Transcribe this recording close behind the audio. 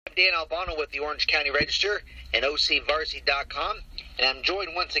Dan Albano with the Orange County Register and OCVarsity.com, and I'm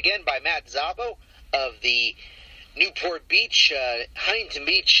joined once again by Matt Szabo of the Newport Beach, Huntington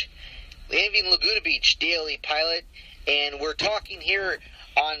Beach, Lanview and Laguna Beach Daily Pilot, and we're talking here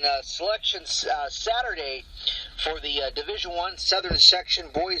on Selection Saturday for the Division I Southern Section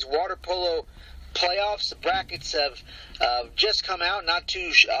Boys Water Polo Playoffs. The brackets have just come out not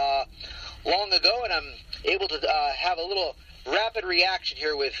too long ago, and I'm able to have a little rapid reaction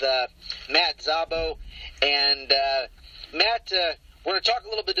here with Matt Szabo. And Matt, we're going to talk a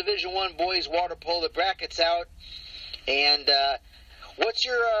little bit Division I Boys Water Polo. The brackets out, and what's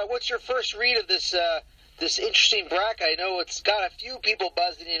your first read of this interesting bracket? I know it's got a few people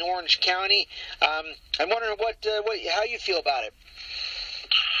buzzing in Orange County. I'm wondering how you feel about it.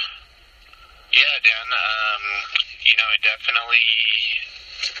 Yeah, Dan. I definitely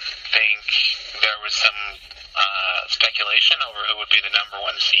think there was some speculation over who would be the number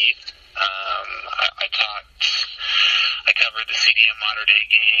one seed. I covered the CDM Mater Dei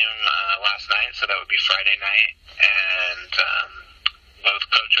game last night, so that would be Friday night, and both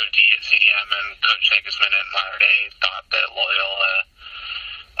Coach OT at CDM and Coach Segisman at Mater Dei thought that Loyola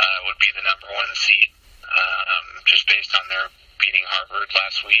would be the number one seed, just based on their beating Harvard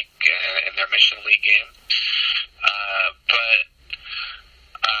last week in their Mission League game. But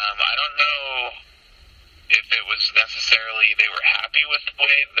I don't know if it was necessarily they were happy with the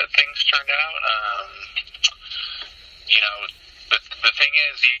way that things turned out. The thing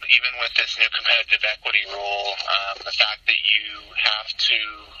is, even with this new competitive equity rule, the fact that you have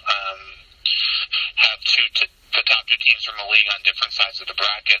the top two teams from a league on different sides of the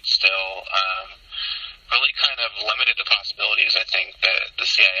bracket still really kind of limited the possibilities, I think, that the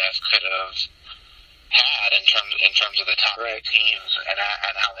CIS could have had in terms of the top two teams and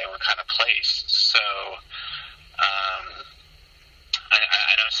how they were kind of placed. So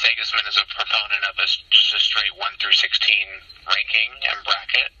I know Segisman is a proponent of just a straight 1 through 16 ranking and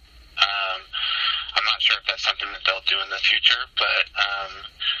bracket. I'm not sure if that's something that they'll do in the future, but I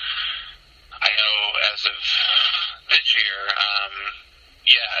know as of this year,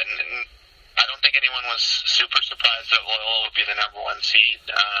 I don't think anyone was super surprised that Loyola would be the number one seed.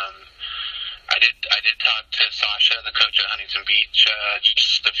 I did talk to Sasha, the coach at Huntington Beach,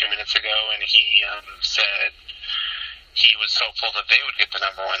 just a few minutes ago, and he said he was hopeful that they would get the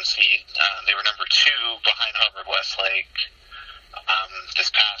number one seed. They were number 2 behind Harvard Westlake this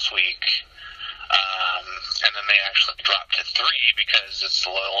past week, and then they actually dropped to 3 because it's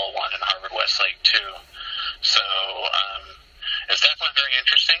Loyola 1 and Harvard Westlake 2. So it's definitely very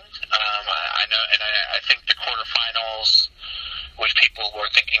interesting. I know, and I think the quarterfinals, which people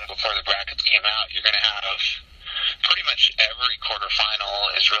were thinking before the brackets came out, you're going to have pretty much every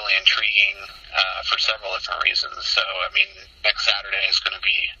quarterfinal is really intriguing for several different reasons. So, next Saturday is going to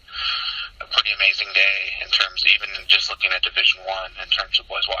be a pretty amazing day in terms of even just looking at Division I in terms of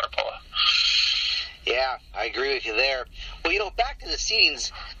boys water polo. Yeah, I agree with you there. Well, back to the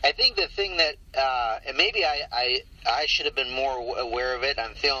seedings, I think the thing that, and maybe I should have been more aware of it,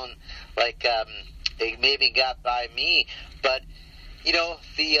 I'm feeling like it maybe got by me, but,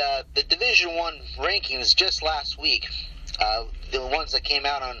 the Division I rankings just last week, the ones that came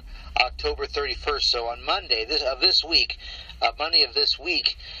out on October 31st, so on Monday of this week,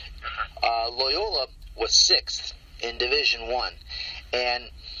 Loyola was 6th in Division I, and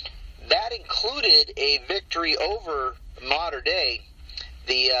that included a victory over Mater Dei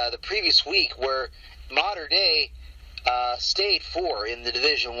the previous week, where Mater Dei stayed 4 in the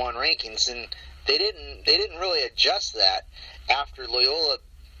Division I rankings, and they didn't really adjust that after Loyola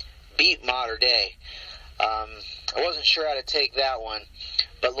beat Mater Dei. I wasn't sure how to take that one,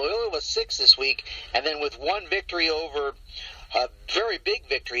 but Loyola was 6 this week, and then with one victory over a very big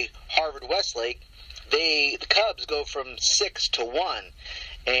victory, Harvard Westlake, the Cubs go from 6 to 1.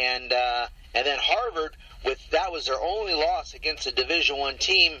 And then Harvard, that was their only loss against a Division I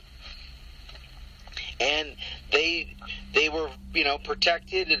team, and they were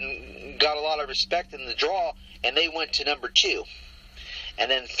protected and got a lot of respect in the draw, and they went to number 2. And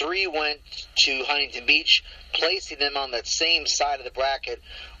then 3 went to Huntington Beach, placing them on that same side of the bracket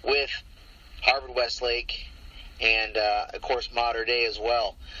with Harvard Westlake and of course Mater Dei as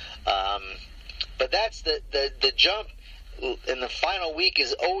well. But that's the jump. And the final week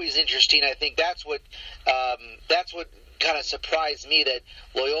is always interesting. I think that's what kind of surprised me, that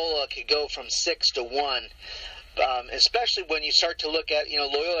Loyola could go from 6 to 1, especially when you start to look at,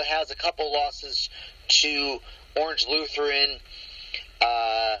 Loyola has a couple losses to Orange Lutheran,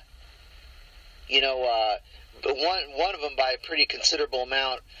 one of them by a pretty considerable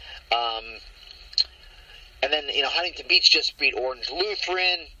amount. And then, Huntington Beach just beat Orange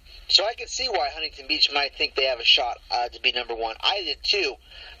Lutheran. So I can see why Huntington Beach might think they have a shot to be number one. I did too,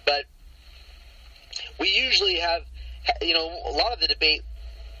 but we usually have, a lot of the debate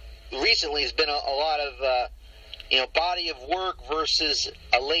recently has been a lot of, body of work versus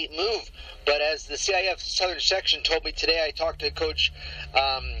a late move. But as the CIF Southern Section told me today, I talked to Coach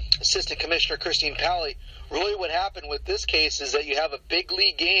Assistant Commissioner Christine Pally. Really what happened with this case is that you have a big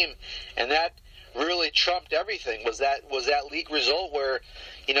league game, and that really trumped everything. Was that league result where,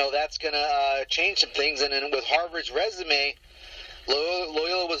 that's going to change some things. And then with Harvard's resume,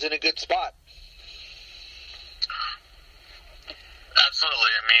 Loyola was in a good spot.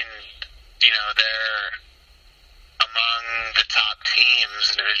 Absolutely. I mean, they're among the top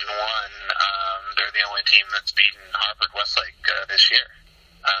teams in Division One. They're the only team that's beaten Harvard Westlake this year.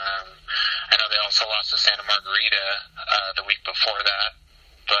 I know they also lost to Santa Margarita the week before that,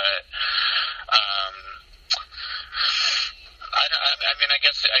 but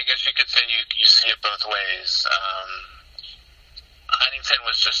I guess you could say you see it both ways. Huntington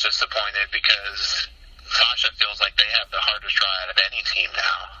was just disappointed because Sasha feels like they have the hardest draw out of any team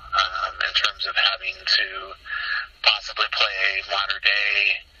now, in terms of having to possibly play Mater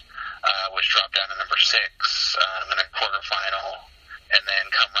Dei, which dropped down to number 6 in a quarterfinal, and then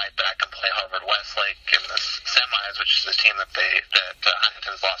come right back and play Harvard Westlake in the semis, which is the team that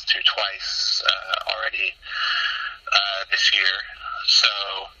Huntington's lost to twice already this year. So,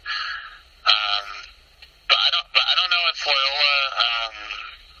 but I don't know if Loyola.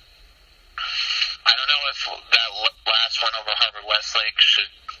 I don't know if that last one over Harvard Westlake should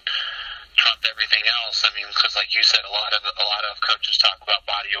trump everything else. I mean, because like you said, a lot of coaches talk about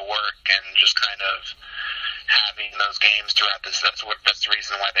body of work and just kind of having those games throughout this. That's the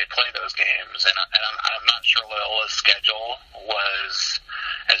reason why they play those games. And I'm not sure Loyola's schedule was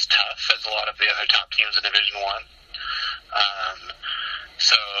as tough as a lot of the other top teams in Division One.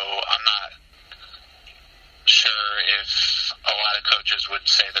 So I'm not sure if a lot of coaches would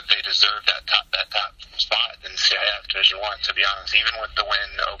say that they deserve that top spot in CIF Division One. To be honest, even with the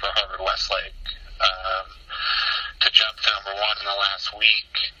win over Harvard Westlake, to jump to number 1 in the last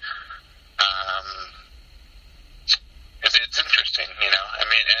week, it's interesting, I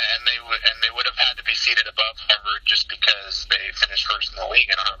mean, and they would have had to be seated above Harvard just because they finished first in the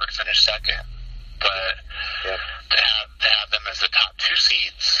league and Harvard finished second. But to have them as the top 2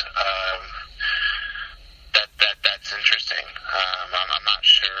 seeds, that's interesting. I'm not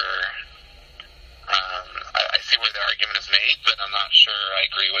sure. I see where the argument is made, but I'm not sure I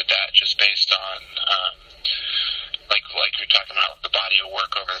agree with that. Just based on like you're talking about the body of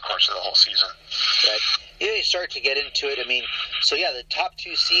work over the course of the whole season. Right. You start to get into it. I mean, so yeah, the top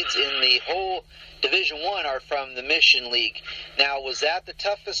 2 seeds in the whole Division One are from the Mission League. Now, was that the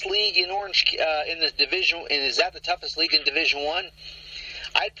toughest league in Orange in the division? And is that the toughest league in Division One?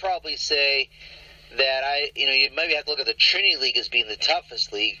 I'd probably say that you maybe have to look at the Trinity League as being the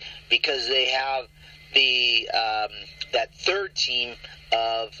toughest league because they have the that third team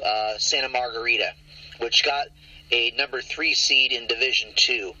of Santa Margarita, which got a number 3 seed in Division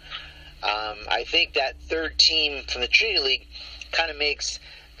Two. I think that third team from the Trinity League kind of makes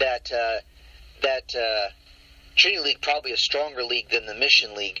that Trinity League probably a stronger league than the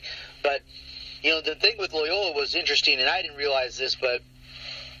Mission League. But the thing with Loyola was interesting, and I didn't realize this, but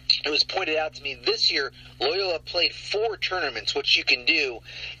it was pointed out to me this year. Loyola played 4 tournaments, which you can do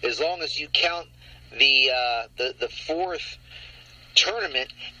as long as you count the fourth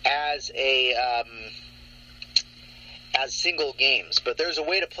tournament as as single games. But there's a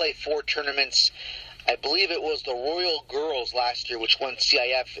way to play 4 tournaments. I believe it was the Royal Girls last year, which won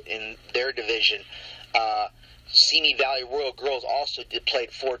CIF in their division. Simi Valley Royal Girls also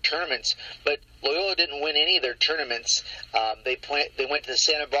played 4 tournaments, but Loyola didn't win any of their tournaments. They went to the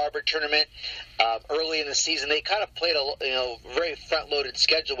Santa Barbara tournament early in the season. They kind of played a very front-loaded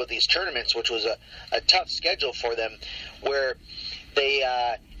schedule with these tournaments, which was a tough schedule for them, where they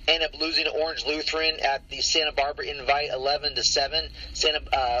ended up losing to Orange Lutheran at the Santa Barbara Invite 11-7.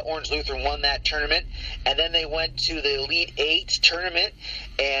 Orange Lutheran won that tournament, and then they went to the Elite 8 tournament,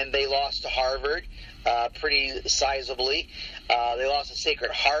 and they lost to Harvard pretty sizably. They lost to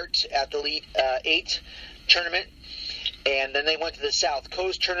Sacred Heart at the Elite 8 tournament, and then they went to the South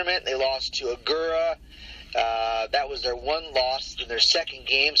Coast tournament. They lost to Agura. That was their one loss in their second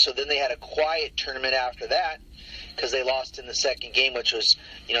game, so then they had a quiet tournament after that because they lost in the second game, which was,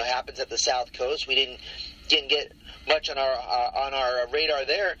 happens at the South Coast. We didn't get much on our radar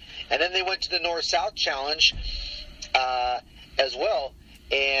there. And then they went to the North-South Challenge as well,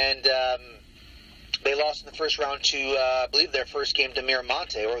 and they lost in the first round to, I believe, their first game to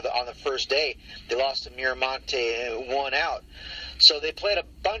Miramonte, or on the first day. They lost to Miramonte and won out. So they played a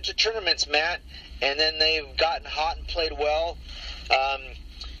bunch of tournaments, Matt, and then they've gotten hot and played well.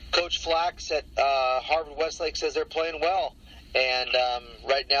 Coach Flax at Harvard Westlake says they're playing well, and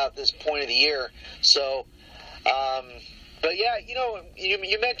right now at this point of the year. So, but yeah,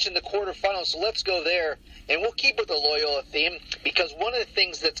 you mentioned the quarterfinals, so let's go there. And we'll keep with the Loyola theme, because one of the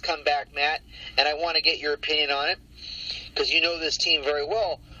things that's come back, Matt, and I want to get your opinion on it, because you know this team very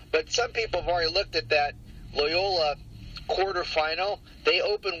well, but some people have already looked at that Loyola quarterfinal. They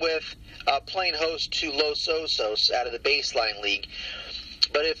open with playing host to Los Osos out of the Baseline League.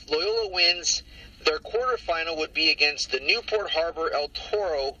 But if Loyola wins, their quarterfinal would be against the Newport Harbor El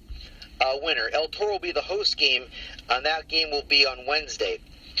Toro winner. El Toro will be the host game, and that game will be on Wednesday.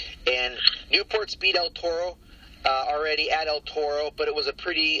 And Newport's beat El Toro already at El Toro, but it was a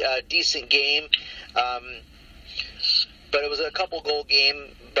pretty decent game. But it was a couple-goal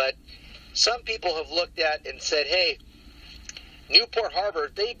game. But some people have looked at and said, hey, Newport Harbor,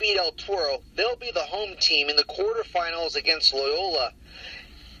 they beat El Toro. They'll be the home team in the quarterfinals against Loyola.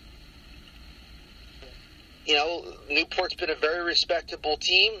 Newport's been a very respectable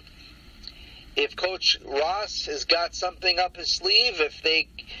team. If Coach Ross has got something up his sleeve, if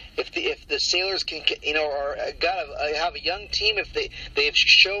the Sailors can, have a young team, if they've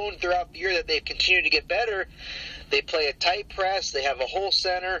shown throughout the year that they've continued to get better, they play a tight press, they have a whole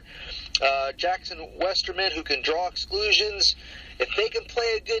center, Jackson Westerman who can draw exclusions. If they can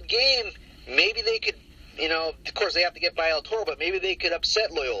play a good game, maybe they could, of course they have to get by El Toro, but maybe they could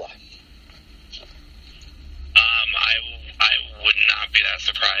upset Loyola. I would not be that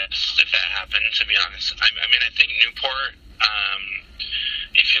surprised if that happened, to be honest. I think Newport,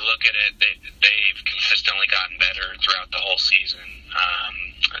 if you look at it, they've consistently gotten better throughout the whole season.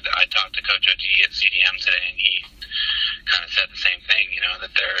 I talked to Coach O.D. at CDM today, and he kind of said the same thing,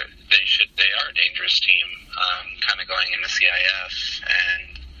 that they are a dangerous team, kind of going into CIF,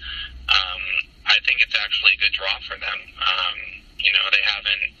 and I think it's actually a good draw for them. They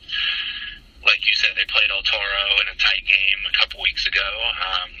haven't, like you said, they played El Toro in a tight game a couple weeks ago.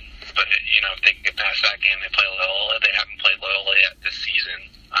 But, if they can get past that game, they play Loyola. They haven't played Loyola yet this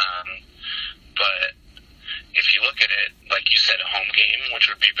season. But if you look at it, like you said, a home game, which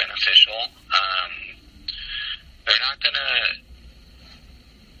would be beneficial, they're not going to...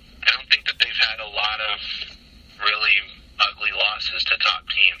 I don't think that they've had a lot of really ugly losses to top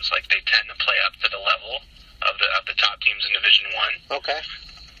teams. Like, they tend to play up to the level of the top teams in Division I. Okay.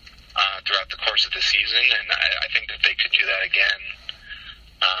 Throughout the course of the season, and I think that they could do that again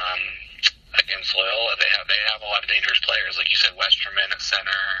against Loyola. They have a lot of dangerous players, like you said, Westerman at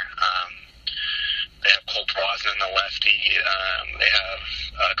center. They have Cole Brosnan, the lefty. They have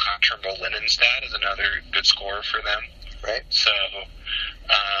Trimble Linenstad is another good scorer for them. Right. So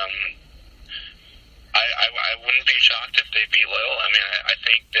I wouldn't be shocked if they beat Loyola. I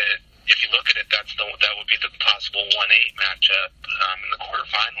think that if you look at it, that would be the possible 1-8 matchup in the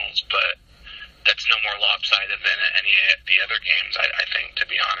quarterfinals, but that's no more lopsided than any of the other games, I think, to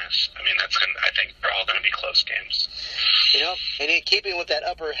be honest. I think they're all going to be close games. And in keeping with that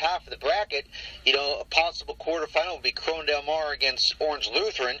upper half of the bracket, a possible quarterfinal would be Crone Del Mar against Orange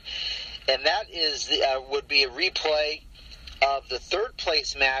Lutheran, and that would be a replay of the third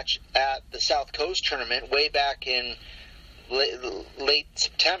place match at the South Coast tournament way back in late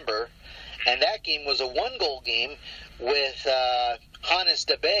September, and that game was a 1-goal game with Hannes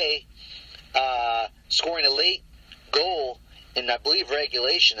DeBay scoring a late goal in, I believe,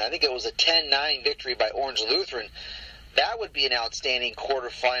 regulation. I think it was a 10-9 victory by Orange Lutheran. That would be an outstanding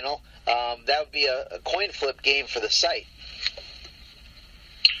quarterfinal. That would be a coin flip game for the site.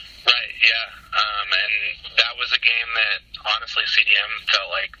 Right, yeah. And that was a game that, honestly, CDM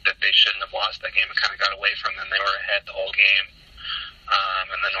felt like that they shouldn't have lost that game. It kind of got away from them. They were ahead the whole game.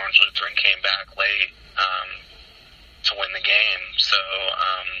 And then Orange Lutheran came back late to win the game. So,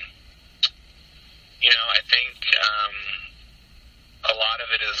 I think a lot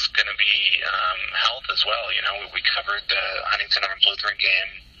of it is going to be health as well. We covered the Huntington Orange Lutheran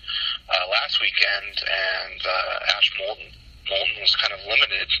game last weekend, and Ash Moulton was kind of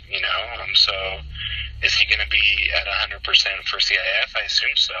limited, so is he going to be at 100% for CIF? I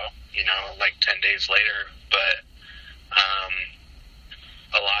assume so, like 10 days later, but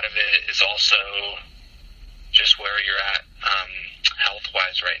a lot of it is also just where you're at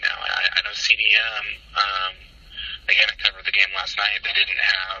health-wise right now. I know CDM, again, I covered the game last night. They didn't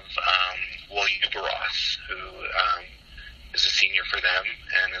have Will Uberoth, who is a senior for them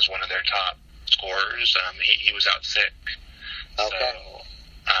and is one of their top scorers. He was out sick. Okay. So,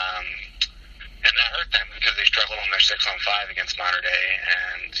 and that hurt them because they struggled on their 6-on-5 against Mater Dei,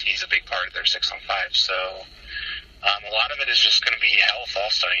 and he's a big part of their 6-on-5. So A lot of it is just going to be health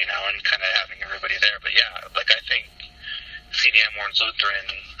also, and kind of having everybody there. But yeah, I think CDM Orange Lutheran,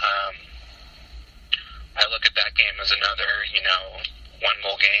 I look at that game as another,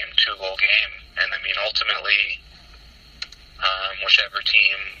 1-goal game, 2-goal game. And I mean, ultimately, whichever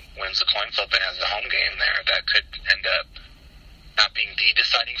team wins the coin flip and has the home game there, that could end up not being the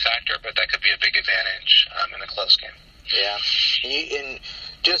deciding factor, but that could be a big advantage in a close game. Yeah. And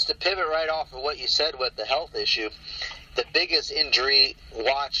just to pivot right off of what you said with the health issue, the biggest injury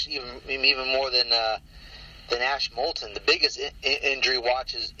watch, even more than Ash Moulton, the biggest injury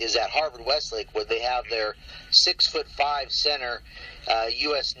watch is at Harvard Westlake, where they have their 6'5" center,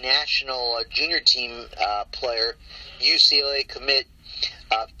 U.S. national junior team player, UCLA commit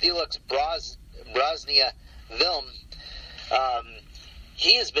Felix Brosnia-Vilm.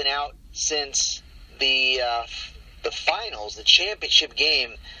 He has been out since the finals, the championship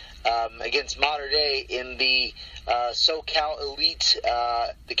game against Mater Dei in the SoCal Elite,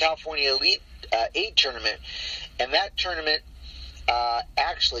 the California Elite 8 tournament. And that tournament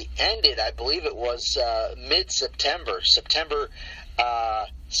actually ended, I believe it was mid-September, September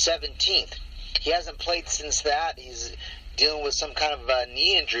 17th. He hasn't played since that. He's dealing with some kind of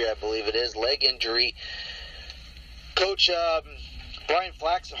knee injury, I believe it is, leg injury. Coach Brian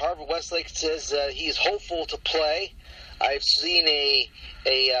Flax at Harvard Westlake says he's hopeful to play. I've seen a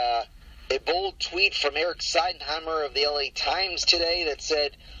bold tweet from Eric Seidenheimer of the LA Times today that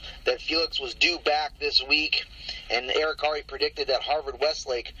said that Felix was due back this week, and Eric already predicted that Harvard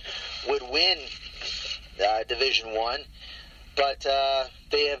Westlake would win Division I, but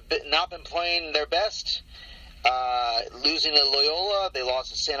they have not been playing their best. Losing to Loyola, they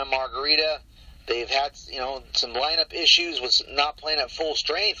lost to Santa Margarita. They've had some lineup issues with not playing at full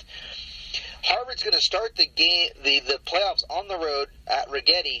strength. Harvard's going to start the game, the playoffs on the road at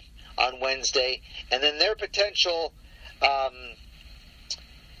Rigetti on Wednesday, and then their potential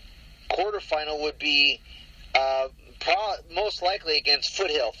quarterfinal would be most likely against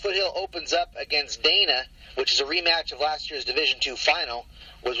Foothill. Foothill opens up against Dana, which is a rematch of last year's Division II final,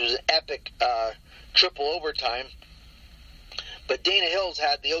 which was an epic triple overtime. But Dana Hills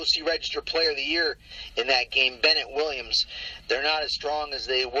had the OC Register Player of the Year in that game, Bennett Williams. They're not as strong as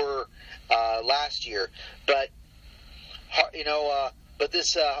they were last year, but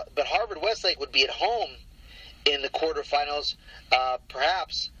but Harvard Westlake would be at home in the quarterfinals,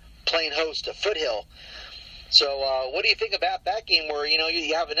 perhaps playing host to Foothill. So, what do you think about that game? Where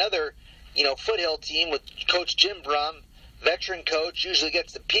you have another Foothill team with Coach Jim Brum, veteran coach, usually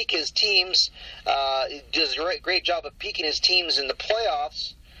gets to peak his teams. Does a great job of peaking his teams in the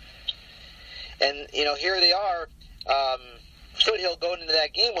playoffs. And here they are. Foothill going into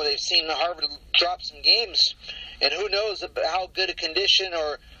that game where they've seen Harvard drop some games, and who knows how good a condition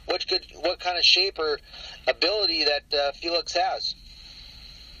or what kind of shape or ability that Felix has.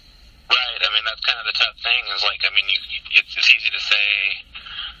 Right. I mean, that's kind of the tough thing. Is it's easy to say,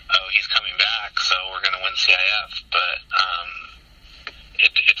 "Oh, he's coming back, so we're going to win CIF," but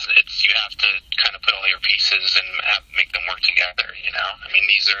it's you have to kind of put all your pieces and make them work together. I mean,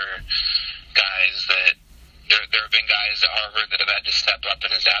 these are guys that. There have been guys at Harvard that have had to step up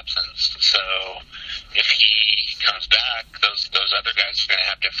in his absence. So if he comes back, those other guys are going to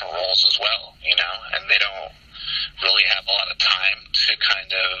have different roles as well, and they don't really have a lot of time to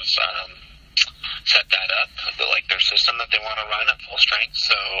kind of set that up, their system that they want to run at full strength.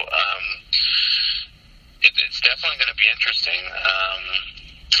 So it's definitely going to be interesting.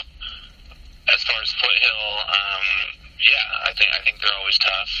 As far as Foothill, I think they're always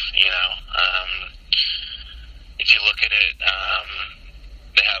tough, If you look at it,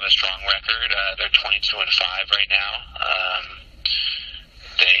 they have a strong record. They're 22-5 right now.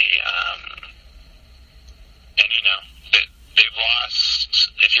 They've lost.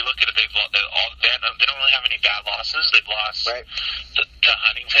 If you look at it, they don't really have any bad losses. They've lost to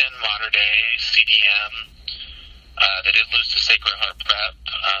Huntington, Mater Dei, CDM. They did lose to Sacred Heart Prep,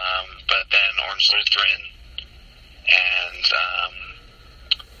 but then Orange Lutheran, and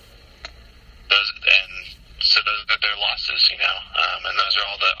so those are their losses, and those are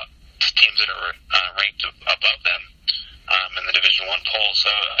all the teams that are ranked above them in the Division I poll.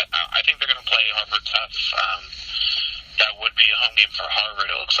 So I think they're going to play Harvard tough. That would be a home game for Harvard,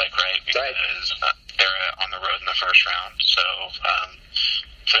 it looks like, right? Because they're on the road in the first round. So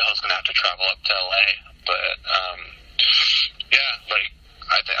Phil's going to have to travel up to LA. But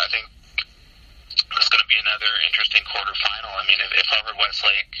I think it's going to be another interesting quarterfinal. I mean, if Harvard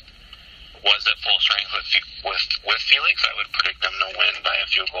Westlake was at full strength with Felix, I would predict them to win by a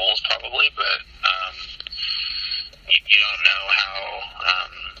few goals probably, but you don't know how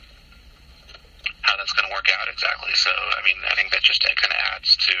that's going to work out exactly. So, I mean, I think that just kind of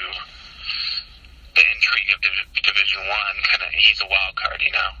adds to the intrigue of Division One. Kind of, he's a wild card, you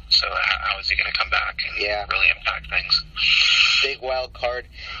know. So, how is he going to come back and really impact things? Big wild card.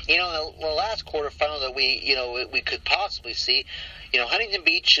 You know, the last quarterfinal that we could possibly see. You know, Huntington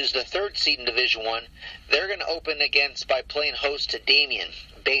Beach is the third seed in Division One. They're going to open by playing host to Damien,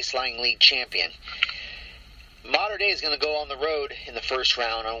 Baseline League champion. Mater Dei is going to go on the road in the first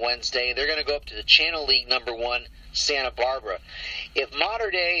round on Wednesday. They're going to go up to the Channel League number 1, Santa Barbara. If Mater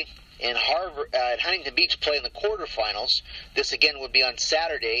Dei and Huntington Beach play in the quarterfinals, this again would be on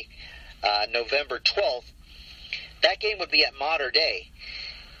Saturday, November 12th. That game would be at Mater Dei.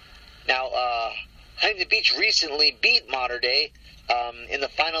 Now, Huntington Beach recently beat Mater Dei in the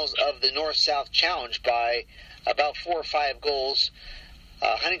finals of the North-South Challenge by about 4 or 5 goals.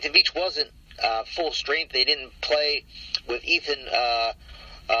 Huntington Beach wasn't full strength. They didn't play with Ethan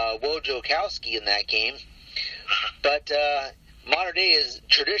Wojciechowski in that game. But Mater Dei has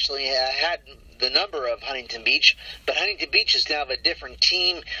traditionally had the number of Huntington Beach, but Huntington Beach is now a different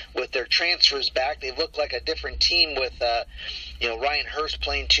team with their transfers back. They look like a different team with Ryan Hurst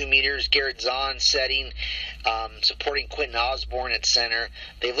playing 2 meters, Garrett Zahn setting, supporting Quentin Osborne at center.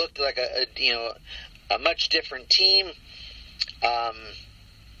 They looked like a much different team.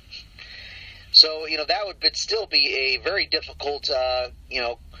 So, that would still be a very difficult,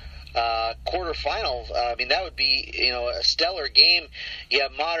 quarterfinal. I mean, that would be, a stellar game. You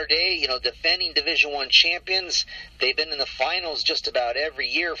have Mater Dei, defending Division I champions. They've been in the finals just about every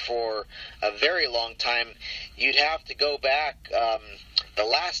year for a very long time. You'd have to go back. The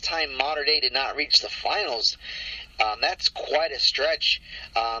last time Mater Dei did not reach the finals, that's quite a stretch.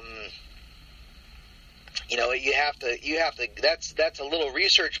 You have to. That's a little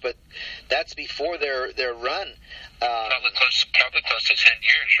research, but that's before their run. Probably close to 10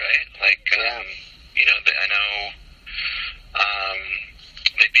 years, right? I know.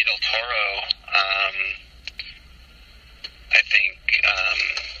 They beat El Toro. I think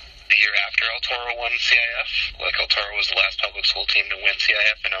the year after El Toro won CIF. Like, El Toro was the last public school team to win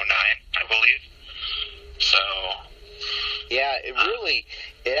CIF in 2009, I believe. So. Yeah,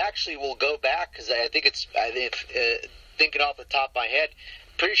 it actually will go back, because I think thinking off the top of my head,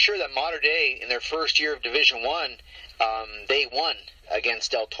 pretty sure that Mater Dei in their first year of Division I, they won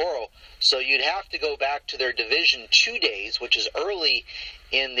against El Toro. So you'd have to go back to their Division II days, which is early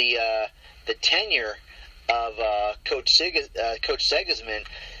in the tenure of Coach Segisman,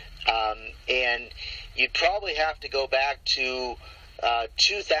 and you'd probably have to go back to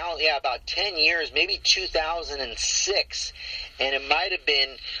 2000, about 10 years, maybe 2006, and it might have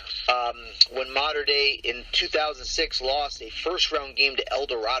been when Mater Dei in 2006 lost a first-round game to El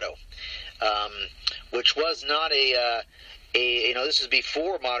Dorado, which was not this was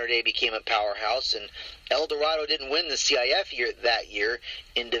before Mater Dei became a powerhouse, and El Dorado didn't win the CIF that year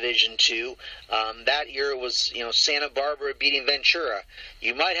in Division II. That year was, Santa Barbara beating Ventura.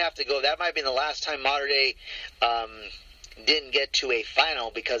 You might have to go. That might have been the last time Mater Dei didn't get to a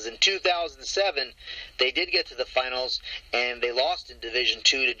final, because in 2007 they did get to the finals and they lost in Division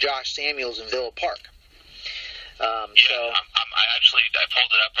II to Josh Samuels in Villa Park. I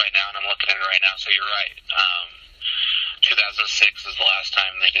pulled it up right now and I'm looking at it right now. So you're right. 2006 is the last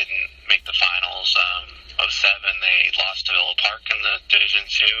time they didn't make the finals. 2007 they lost to Villa Park in the Division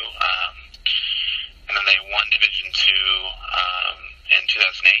II, and then they won Division II in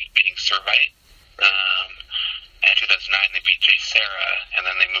 2008, beating Servite. In 2009, they beat J. Sarah, and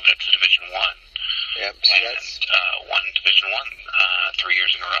then they moved up to Division I. Yep. Won Division I 3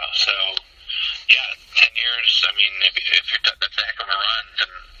 years in a row. So, 10 years. I mean, if you're, that's a heck of a run to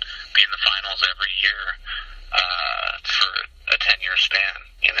be in the finals every year for a 10-year span,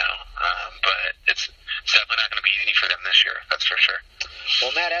 But it's definitely not going to be easy for them this year. That's for sure. Well,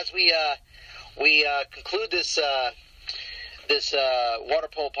 Matt, as we conclude this water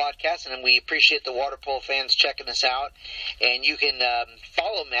polo podcast, and we appreciate the water polo fans checking us out. And you can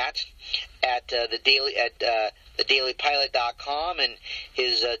follow Matt at thedailypilot.com and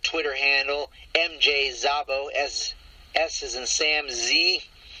his Twitter handle MJZabo, S as in Sam,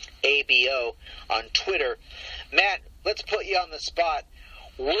 ZABO on Twitter. Matt, let's put you on the spot.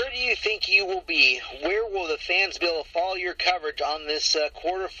 Where do you think you will be? Where will the fans be able to follow your coverage on this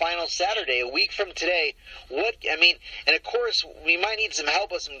quarterfinal Saturday, a week from today? And of course, we might need some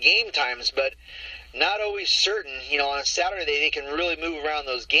help with some game times, but not always certain. On a Saturday, they can really move around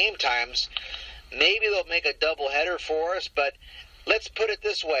those game times. Maybe they'll make a doubleheader for us, but let's put it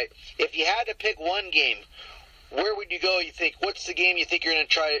this way. If you had to pick one game, where would you go, you think? What's the game you think you're going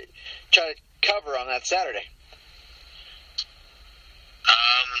to try to cover on that Saturday?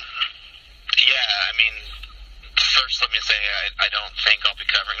 Yeah, I mean, first let me say I don't think I'll be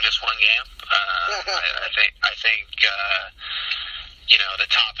covering just one game. I think the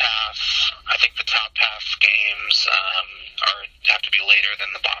top half. I think the top half games have to be later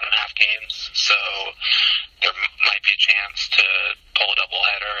than the bottom half games. So there might be a chance to pull a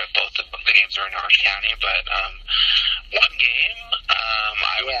doubleheader if both the games are in Orange County. But one game,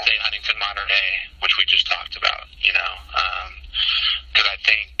 I would say Huntington Mater Dei, which we just talked about. Because I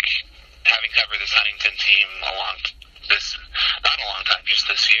think having covered this Huntington team not a long time, just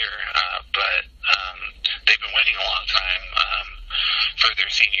this year, but they've been waiting a long time for their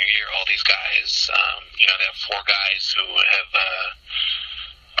senior year. All these guys, they have 4 guys who have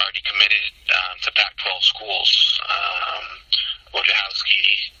already committed to Pac-12 schools. Wojciechowski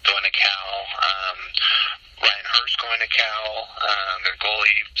going to Cal, Ryan Hurst going to Cal, their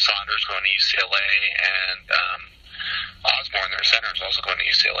goalie Saunders going to UCLA, and Osborne, their center, is also going to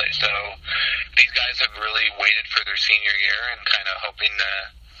UCLA. So these guys have really waited for their senior year and kind of hoping to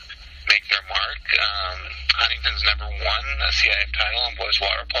make their mark. Huntington's never won a CIF title in boys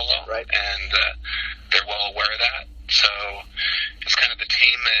water polo, right, and they're well aware of that. So it's kind of the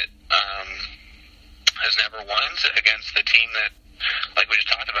team that has never won against the team that, like we just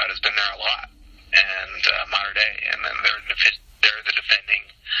talked about, has been there a lot, and Mater Dei, and then they're the defending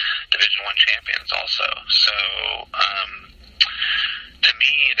Division I champions also. So to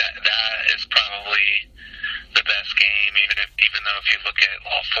me, that is probably the best game, even though if you look at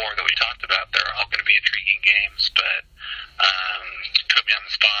all 4 that we talked about, they're all going to be intriguing games. But put me on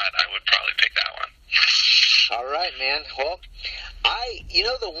the spot, I would probably pick that one. All right, man. Well,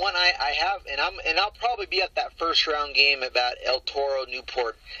 the one I have, and I'll probably be at that first round game about El Toro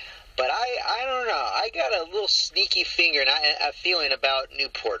Newport. But I don't know. I got a little sneaky finger and a feeling about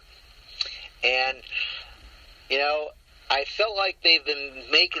Newport. And, I felt like they've been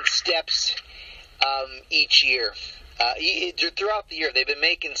making steps each year. Throughout the year, they've been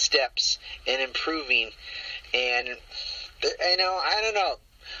making steps and improving. And, I don't know.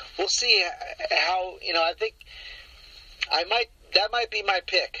 We'll see how, I think that might be my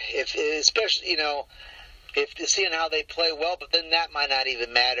pick. Especially, if seeing how they play well, but then that might not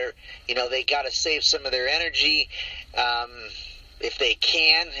even matter. They got to save some of their energy if they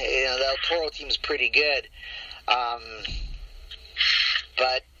can. The El Toro team's pretty good,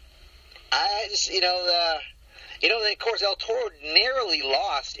 but I just then of course El Toro narrowly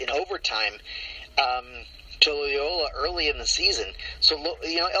lost in overtime to Loyola early in the season. So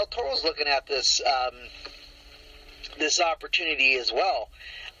El Toro's looking at this opportunity as well.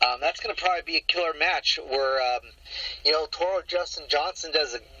 That's going to probably be a killer match where, El Toro, Justin Johnson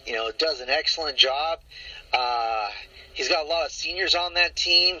does an excellent job. He's got a lot of seniors on that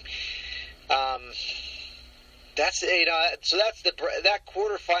team. So that's that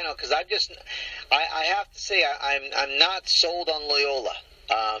quarterfinal, because I have to say I'm not sold on Loyola.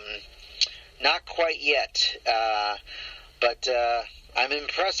 Not quite yet. But I'm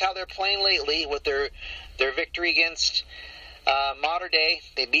impressed how they're playing lately with their victory against Mater Dei.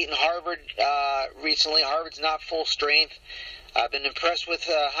 They've beaten Harvard recently. Harvard's not full strength. I've been impressed with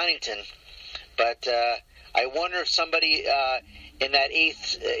Huntington, but I wonder if somebody in that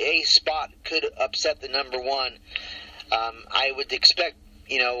eighth spot could upset the number 1. I would expect,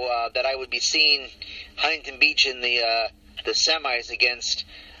 that I would be seeing Huntington Beach in the semis against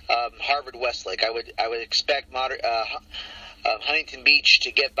Harvard Westlake. I would expect Huntington Beach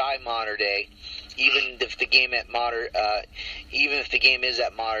to get by Mater Dei. Even if the game is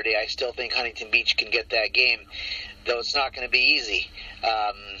at Mater Dei, I still think Huntington Beach can get that game, though it's not going to be easy.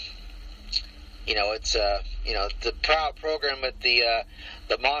 It's the proud program with the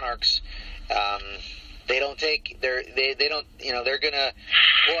Monarchs. They don't take they're going to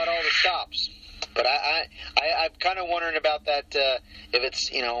pull out all the stops. But I'm kind of wondering about that. If it's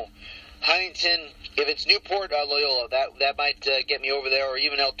Huntington, if it's Newport, Loyola, that might get me over there, or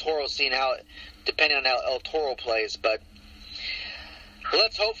even El Toro, seeing how, depending on how El Toro plays. But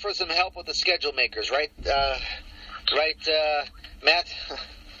let's hope for some help with the schedule makers, right? Matt?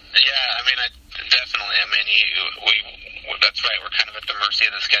 Yeah, definitely. That's right. We're kind of at the mercy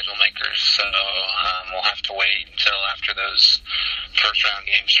of the schedule makers, so we'll have to wait until after those first round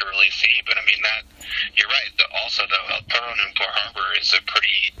games to really see. But you're right. Also, though, El Toro Newport Harbor is a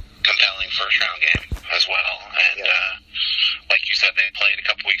pretty compelling first round game as well. And like you said, they played a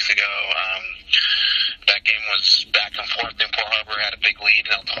couple weeks ago. That game was back and forth. Newport Harbor had a big lead,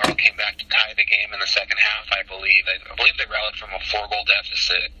 and El Toro came back to tie the game in the second half, I believe. I believe they rallied from a 4-goal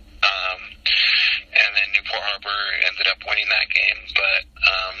deficit. And then Newport Harbor ended up winning that game. But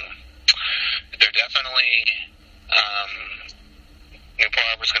they're definitely Newport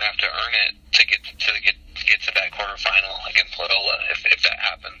Harbor's going to have to earn it to get to that quarterfinal against Loyola if that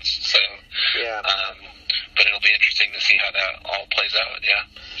happens. So, yeah. But it'll be interesting to see how that all plays out. Yeah.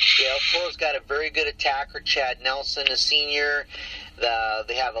 Yeah, Florida's got a very good attacker, Chad Nelson, a senior.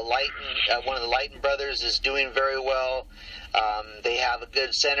 They have one of the Lighton brothers is doing very well. They have a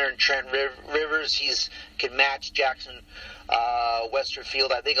good center in Trent Rivers. He's could match Jackson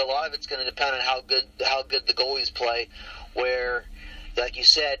Westerfield. I think a lot of it's going to depend on how good the goalies play. Where, like you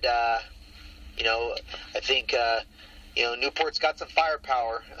said, I think Newport's got some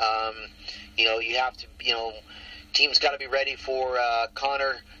firepower. You have to, team's got to be ready for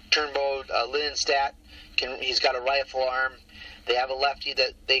Connor Turnbow Lindenstadt. He's got a rifle arm. They have a lefty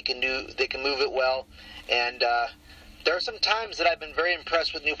that they can move it well. And there are some times that I've been very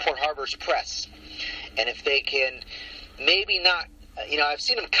impressed with Newport Harbor's press. And if they can maybe not, I've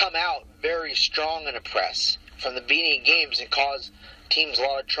seen them come out very strong in a press from the beginning of games and cause teams a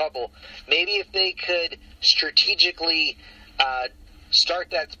lot of trouble. Maybe if they could strategically start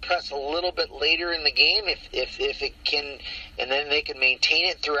that press a little bit later in the game, if it can, and then they can maintain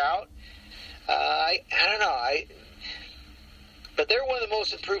it throughout. I don't know. But they're one of the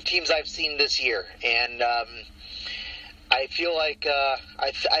most improved teams I've seen this year, and I feel like I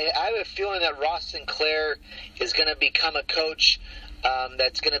have a feeling that Ross Sinclair is going to become a coach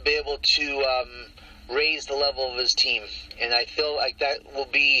that's going to be able to raise the level of his team, and I feel like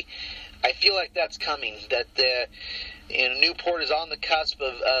that's coming. That Newport is on the cusp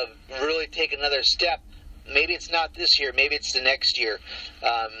of really taking another step. Maybe it's not this year, maybe it's the next year,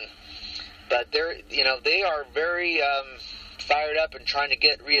 but they are very fired up and trying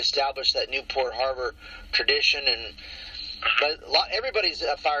to reestablish that Newport Harbor tradition. But everybody's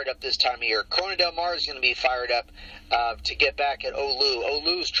fired up this time of year. Corona Del Mar is going to be fired up to get back at Olu.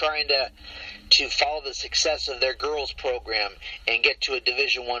 Olu's trying to follow the success of their girls program and get to a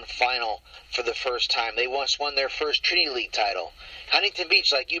Division I final for the first time. They once won their first Trinity League title. Huntington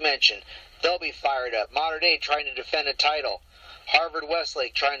Beach, like you mentioned, they'll be fired up. Mater Dei trying to defend a title. Harvard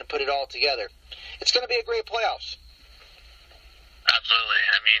Westlake trying to put it all together. It's going to be a great playoffs. Absolutely.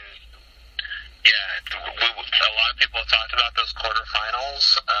 I mean, a lot of people have talked about those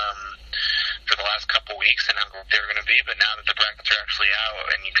quarterfinals for the last couple weeks and how great they're going to be, but now that the brackets are actually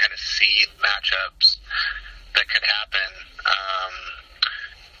out and you kind of see matchups that could happen,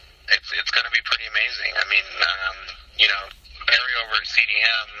 it's going to be pretty amazing. I mean, Barry over at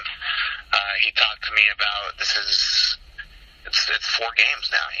CDM, he talked to me about it's 4 games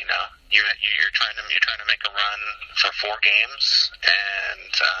now. You're trying to make a run for 4 games,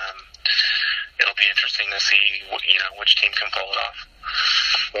 and it'll be interesting to see which team can pull it off.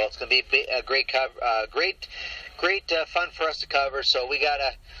 Well, it's going to be a great cover, great fun for us to cover. So we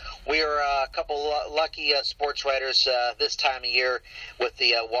are a couple lucky sports writers this time of year with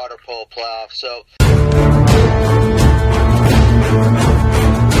the water polo playoff. So.